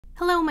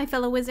Hello my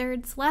fellow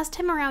wizards. Last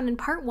time around in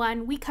part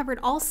 1, we covered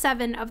all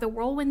 7 of the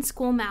Whirlwind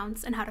School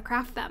mounts and how to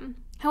craft them.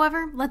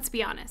 However, let's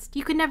be honest,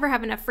 you can never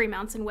have enough free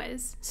mounts in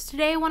Wiz. So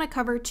today I want to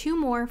cover 2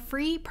 more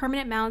free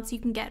permanent mounts you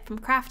can get from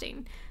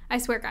crafting. I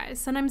swear guys,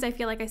 sometimes I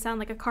feel like I sound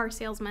like a car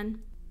salesman.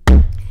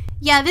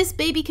 Yeah, this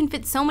baby can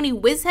fit so many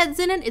whiz heads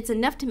in it, it's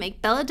enough to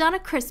make Belladonna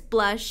Crisp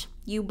blush.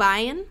 You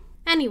buyin'?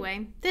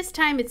 Anyway, this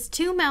time it's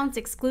 2 mounts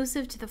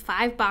exclusive to the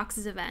 5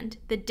 boxes event,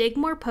 the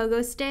Digmoore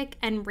Pogo Stick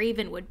and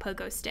Ravenwood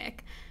Pogo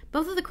Stick.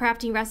 Both of the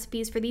crafting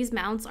recipes for these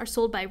mounts are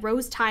sold by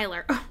Rose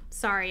Piper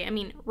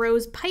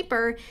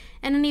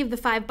in any of the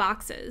 5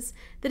 boxes.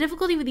 The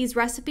difficulty with these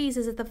recipes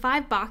is that the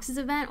 5 boxes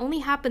event only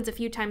happens a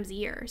few times a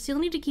year, so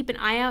you'll need to keep an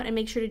eye out and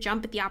make sure to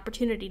jump at the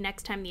opportunity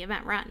next time the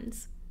event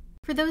runs.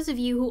 For those of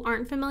you who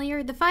aren't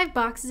familiar, the 5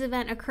 boxes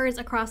event occurs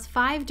across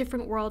 5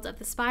 different worlds of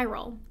the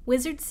spiral: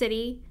 Wizard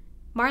City,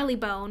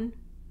 Marleybone,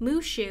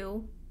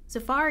 Mushu,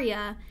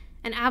 Zafaria,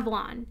 and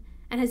Avalon,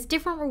 and has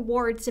different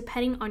rewards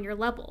depending on your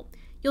level.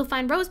 You'll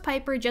find Rose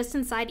Piper just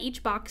inside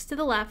each box to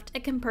the left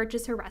and can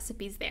purchase her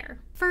recipes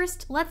there.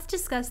 First, let's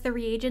discuss the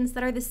reagents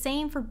that are the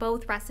same for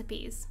both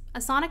recipes: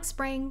 a sonic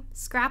spring,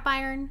 scrap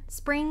iron,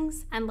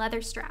 springs, and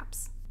leather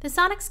straps. The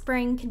sonic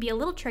spring can be a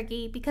little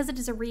tricky because it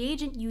is a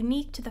reagent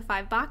unique to the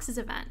 5 boxes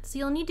event, so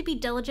you'll need to be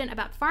diligent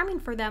about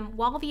farming for them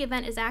while the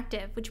event is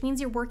active, which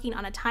means you're working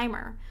on a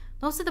timer.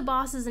 Most of the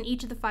bosses in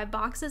each of the 5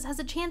 boxes has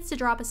a chance to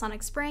drop a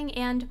sonic spring,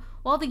 and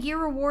while the gear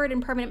reward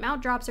and permanent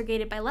mount drops are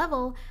gated by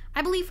level,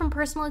 I believe from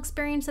personal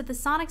experience that the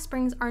sonic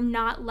springs are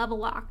not level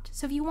locked,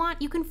 so if you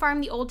want, you can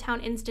farm the Old Town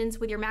instance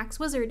with your max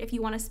wizard if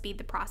you want to speed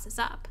the process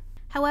up.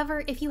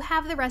 However, if you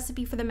have the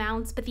recipe for the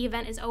mounts but the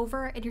event is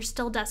over and you're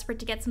still desperate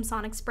to get some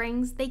sonic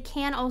springs, they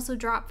can also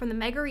drop from the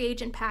Mega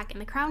Reagent pack in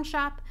the Crown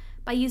Shop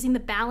by using the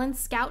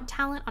Balanced Scout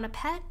talent on a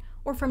pet,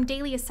 or from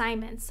daily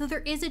assignments, so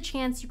there is a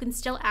chance you can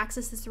still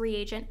access this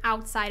reagent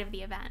outside of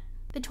the event.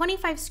 The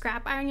 25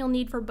 scrap iron you'll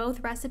need for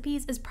both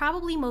recipes is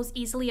probably most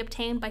easily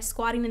obtained by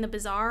squatting in the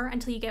bazaar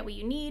until you get what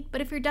you need,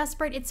 but if you're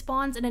desperate, it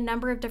spawns in a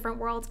number of different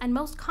worlds and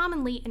most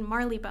commonly in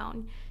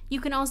Marleybone.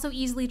 You can also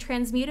easily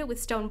transmute it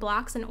with stone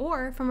blocks and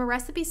ore from a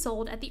recipe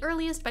sold at the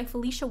earliest by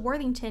Felicia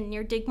Worthington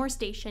near Digmoore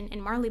Station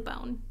in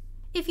Marleybone.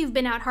 If you've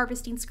been out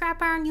harvesting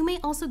scrap iron, you may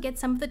also get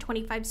some of the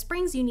 25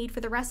 springs you need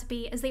for the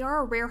recipe, as they are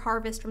a rare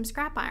harvest from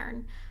scrap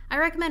iron. I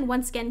recommend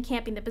once again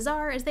camping the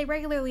bazaar as they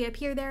regularly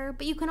appear there,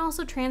 but you can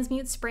also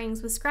transmute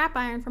springs with scrap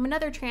iron from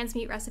another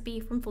transmute recipe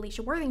from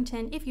Felicia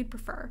Worthington if you'd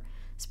prefer.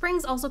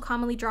 Springs also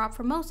commonly drop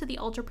from most of the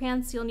ultra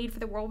pants you'll need for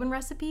the whirlwind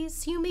recipes,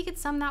 so you may get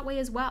some that way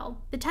as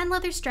well. The 10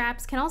 leather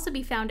straps can also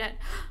be found at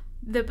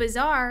the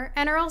bazaar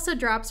and are also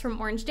drops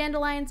from orange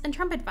dandelions and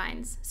trumpet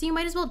vines, so you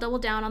might as well double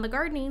down on the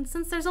gardening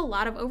since there's a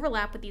lot of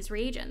overlap with these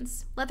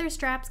reagents. Leather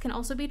straps can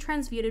also be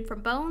transmuted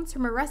from bones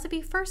from a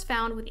recipe first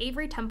found with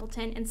Avery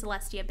Templeton in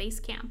Celestia Base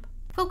Camp.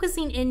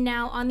 Focusing in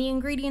now on the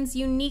ingredients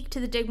unique to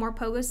the Digmoore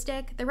Pogo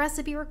Stick, the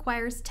recipe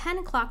requires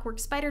 10 Clockwork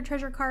Spider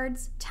treasure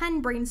cards, 10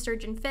 Brain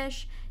Sturgeon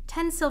fish,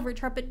 10 silver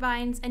trumpet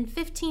vines, and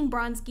 15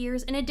 bronze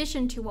gears in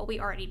addition to what we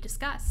already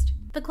discussed.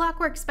 The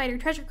Clockwork Spider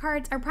treasure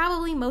cards are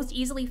probably most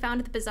easily found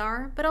at the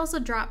bazaar, but also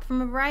drop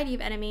from a variety of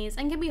enemies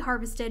and can be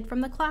harvested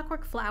from the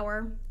Clockwork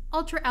Flower,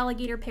 Ultra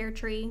Alligator Pear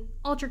Tree,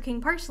 Ultra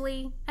King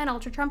Parsley, and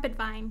Ultra Trumpet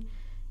Vine.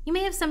 You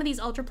may have some of these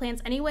ultra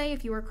plants anyway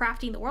if you were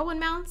crafting the Whirlwind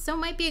mounts, so it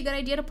might be a good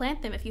idea to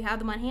plant them if you have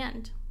them on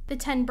hand. The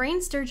 10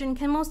 Brain Sturgeon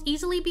can most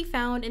easily be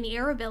found in the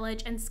Arrow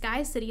Village and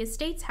Sky City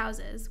Estates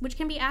houses, which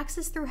can be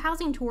accessed through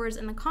housing tours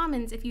in the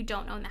Commons if you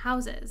don't own the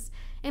houses.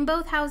 In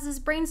both houses,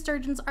 Brain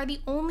Sturgeons are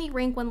the only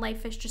rank 1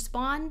 life fish to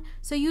spawn,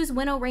 so use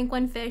Winnow rank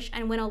 1 fish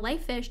and Winnow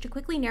life fish to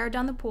quickly narrow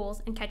down the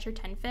pools and catch your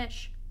 10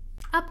 fish.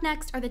 Up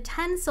next are the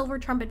 10 Silver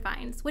Trumpet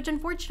Vines, which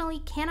unfortunately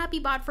cannot be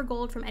bought for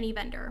gold from any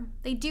vendor.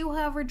 They do,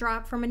 however,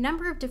 drop from a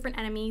number of different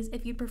enemies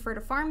if you'd prefer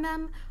to farm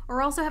them,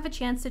 or also have a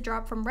chance to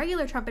drop from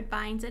regular Trumpet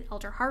Vines at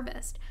Elder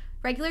Harvest.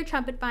 Regular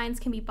Trumpet Vines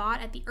can be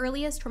bought at the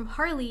earliest from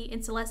Harley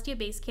in Celestia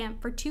Base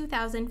Camp for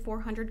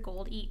 2,400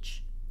 gold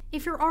each.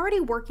 If you're already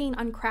working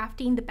on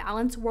crafting the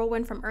Balanced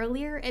Whirlwind from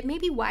earlier, it may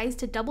be wise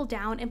to double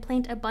down and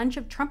plant a bunch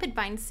of Trumpet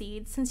Vine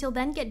seeds, since you'll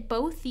then get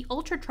both the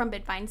Ultra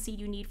Trumpet Vine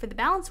seed you need for the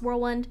Balanced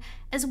Whirlwind,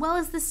 as well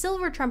as the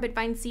Silver Trumpet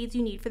Vine seeds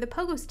you need for the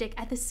Pogo Stick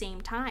at the same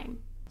time.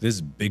 This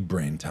is big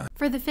brain time.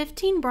 For the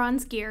 15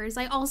 bronze gears,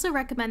 I also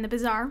recommend the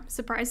bazaar.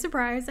 Surprise,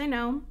 surprise, I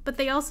know. But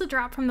they also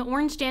drop from the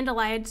orange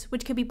dandelions,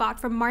 which can be bought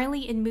from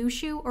Marley in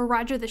Mushu or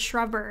Roger the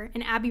Shrubber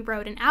in Abbey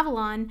Road in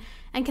Avalon,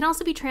 and can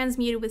also be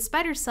transmuted with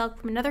spider silk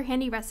from another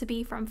handy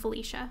recipe from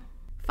Felicia.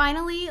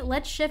 Finally,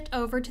 let's shift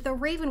over to the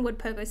Ravenwood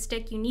Pogo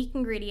Stick unique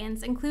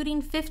ingredients,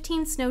 including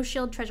 15 Snow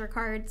Shield treasure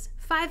cards,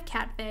 5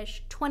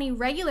 catfish, 20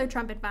 regular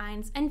trumpet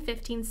vines, and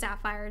 15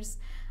 sapphires.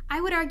 I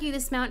would argue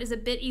this mount is a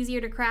bit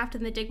easier to craft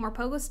than the Digmoore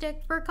Pogo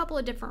Stick for a couple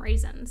of different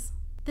reasons.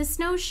 The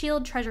Snow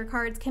Shield treasure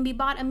cards can be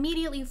bought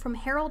immediately from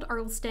Harold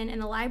Earlston in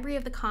the Library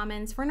of the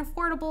Commons for an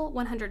affordable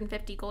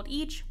 150 gold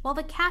each, while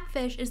the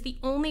catfish is the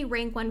only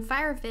rank 1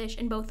 firefish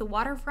in both the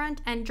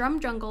Waterfront and Drum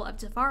Jungle of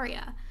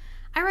Zafaria.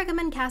 I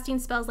recommend casting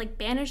spells like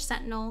Banish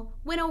Sentinel,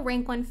 Winnow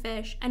Rank 1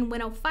 Fish, and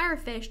Winnow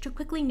Firefish to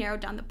quickly narrow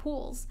down the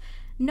pools.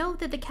 Note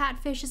that the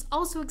catfish is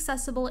also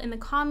accessible in the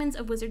commons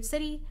of Wizard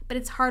City, but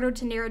it's harder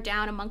to narrow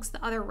down amongst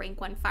the other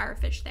Rank 1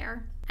 Firefish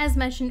there. As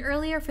mentioned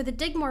earlier, for the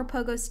Digmoore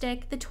Pogo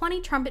Stick, the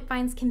 20 trumpet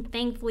vines can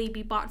thankfully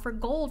be bought for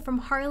gold from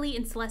Harley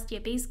and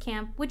Celestia Base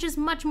Camp, which is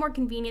much more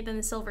convenient than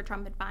the silver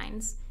trumpet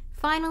vines.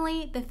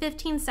 Finally, the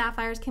 15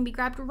 sapphires can be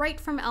grabbed right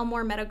from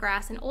Elmore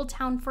Meadowgrass in Old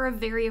Town for a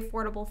very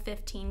affordable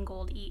 15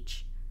 gold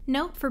each.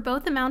 Note, for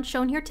both amounts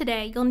shown here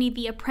today, you'll need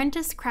the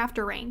Apprentice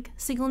Crafter rank,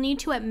 so you'll need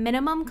to at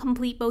minimum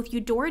complete both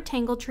Eudora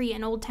Tangletree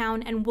in Old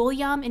Town and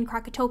William in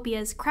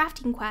Krakatopia's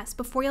crafting quest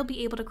before you'll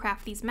be able to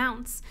craft these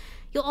mounts.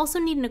 You'll also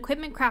need an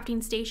equipment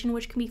crafting station,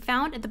 which can be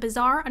found at the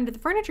bazaar under the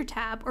furniture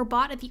tab or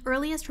bought at the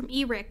earliest from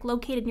Eric,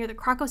 located near the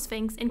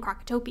Krakosphinx in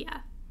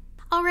Krakatopia.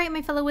 Alright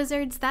my fellow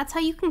wizards, that's how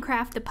you can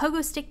craft the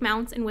Pogo Stick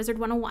Mounts in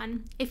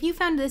Wizard101. If you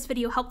found this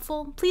video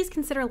helpful, please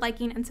consider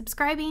liking and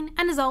subscribing,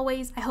 and as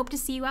always, I hope to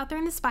see you out there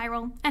in the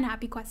spiral, and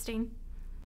happy questing!